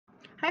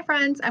Hi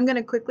friends, I'm going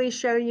to quickly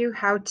show you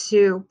how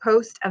to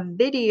post a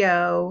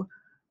video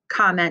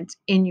comment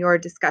in your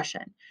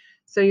discussion.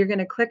 So you're going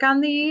to click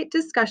on the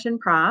discussion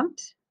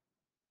prompt,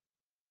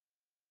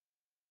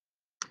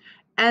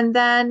 and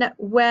then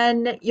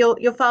when you'll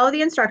follow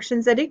the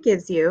instructions that it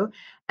gives you,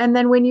 and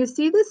then when you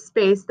see this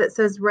space that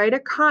says write a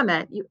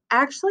comment, you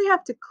actually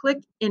have to click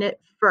in it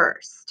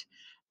first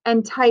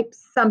and type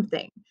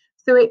something.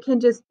 So it can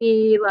just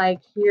be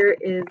like, here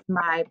is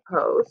my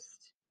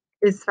post,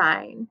 is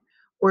fine,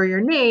 or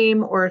your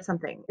name or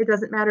something. It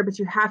doesn't matter, but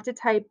you have to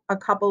type a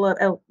couple of,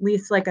 at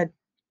least like a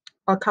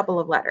couple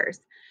of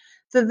letters.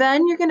 So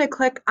then you're going to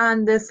click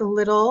on this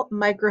little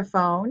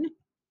microphone,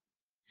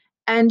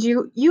 and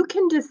you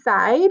can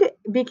decide,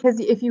 because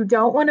if you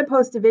don't want to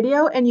post a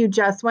video and you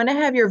just want to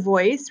have your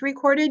voice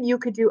recorded, you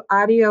could do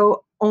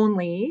audio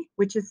only,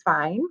 which is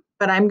fine,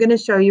 but I'm going to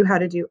show you how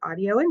to do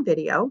audio and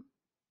video.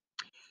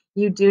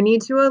 You do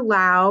need to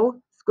allow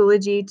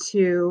Schoology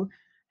to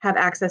have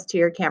access to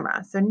your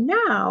camera. So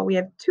now we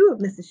have two of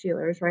Mrs.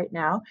 Sheeler's right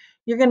now.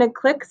 You're going to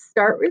click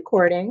start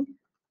recording.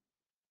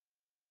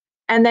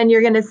 And then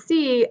you're going to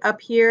see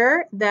up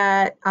here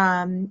that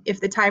if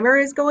the timer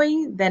is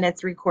going, then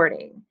it's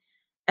recording.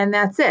 And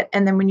that's it.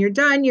 And then when you're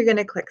done, you're going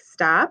to click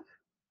stop.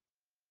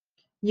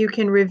 You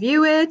can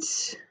review it.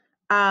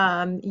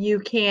 You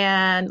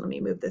can, let me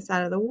move this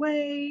out of the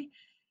way.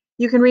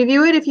 You can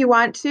review it if you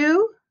want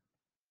to.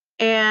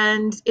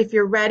 And if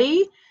you're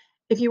ready,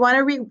 if you want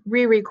to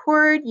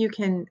re-record, you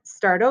can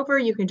start over.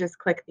 You can just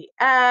click the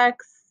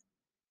X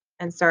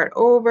and start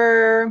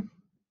over.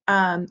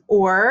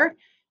 Or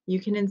you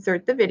can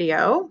insert the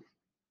video.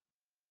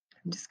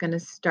 I'm just going to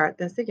start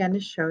this again to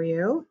show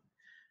you.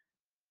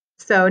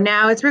 So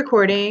now it's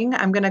recording.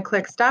 I'm going to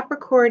click stop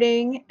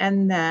recording,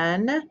 and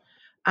then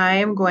I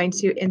am going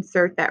to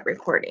insert that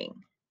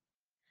recording.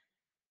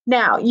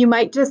 Now, you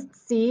might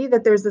just see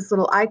that there's this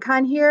little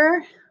icon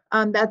here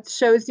that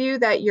shows you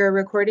that your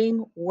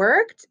recording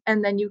worked,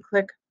 and then you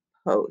click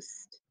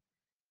post.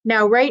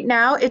 Now, right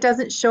now, it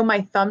doesn't show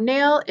my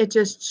thumbnail. It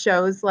just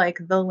shows like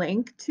the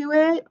link to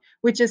it,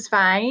 which is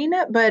fine.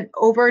 But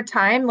over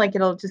time, like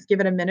it'll just give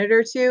it a minute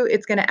or two,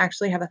 it's going to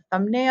actually have a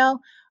thumbnail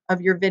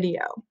of your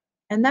video.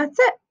 And that's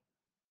it.